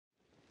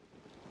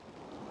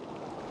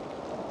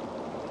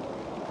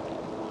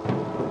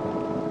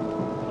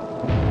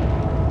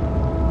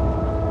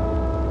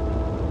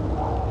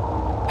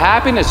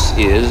Happiness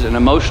is an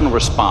emotional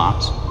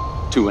response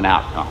to an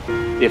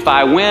outcome. If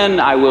I win,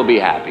 I will be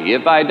happy.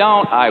 If I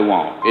don't, I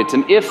won't. It's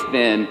an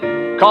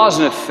if-then, cause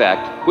and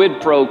effect, quid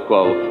pro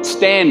quo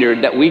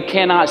standard that we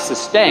cannot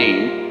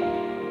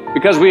sustain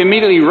because we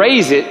immediately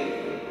raise it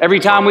every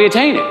time we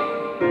attain it.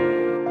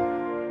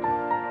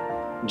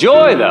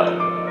 Joy,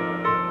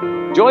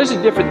 though, joy is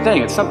a different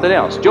thing. It's something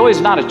else. Joy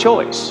is not a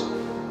choice.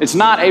 It's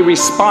not a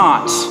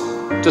response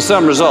to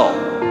some result.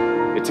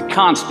 It's a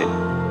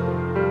constant.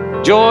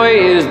 Joy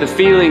is the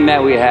feeling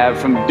that we have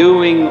from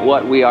doing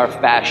what we are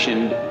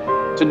fashioned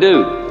to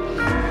do.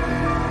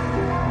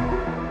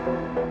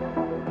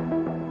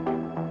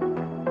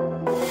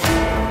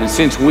 And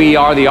since we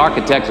are the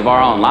architects of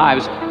our own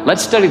lives,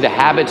 let's study the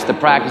habits, the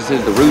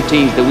practices, the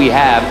routines that we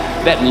have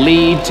that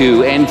lead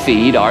to and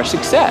feed our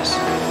success.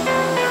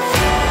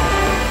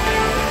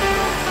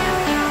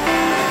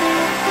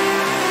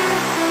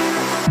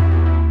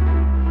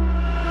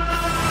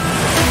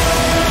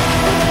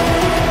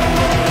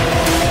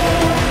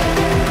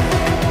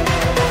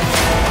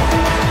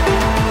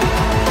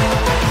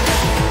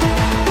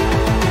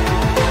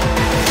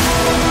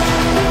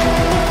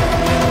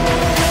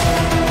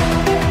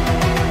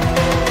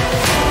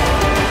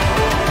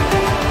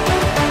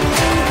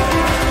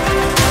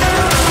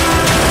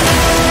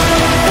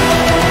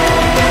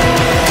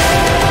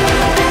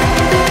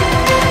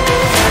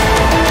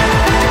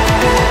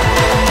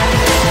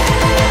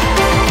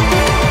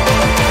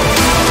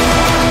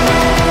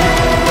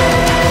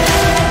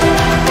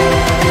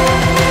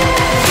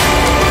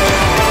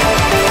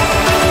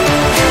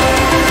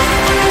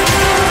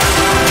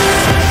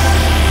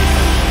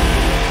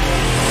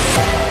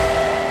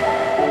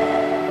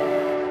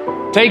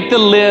 Take the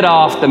lid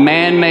off the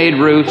man-made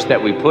roofs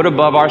that we put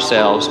above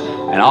ourselves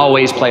and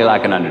always play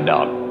like an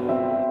underdog.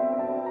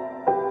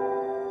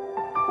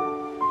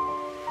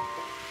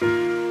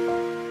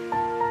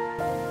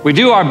 We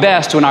do our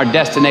best when our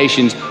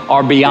destinations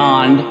are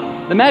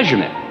beyond the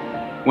measurement,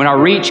 when our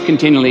reach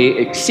continually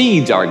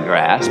exceeds our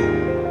grasp,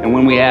 and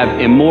when we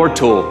have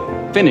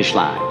immortal finish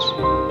lines.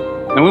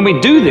 And when we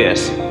do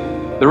this,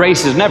 the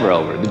race is never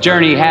over. The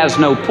journey has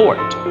no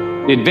port.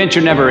 The adventure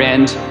never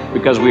ends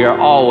because we are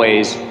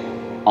always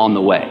on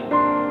the way.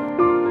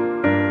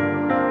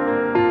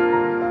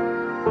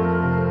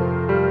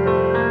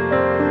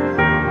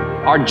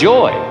 Our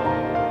joy,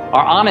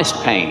 our honest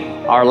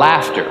pain, our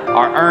laughter,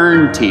 our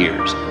earned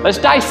tears. Let's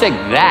dissect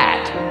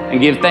that and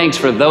give thanks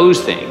for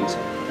those things.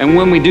 And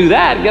when we do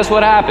that, guess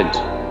what happens?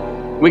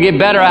 We get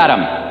better at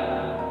them,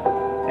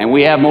 and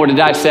we have more to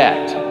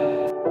dissect.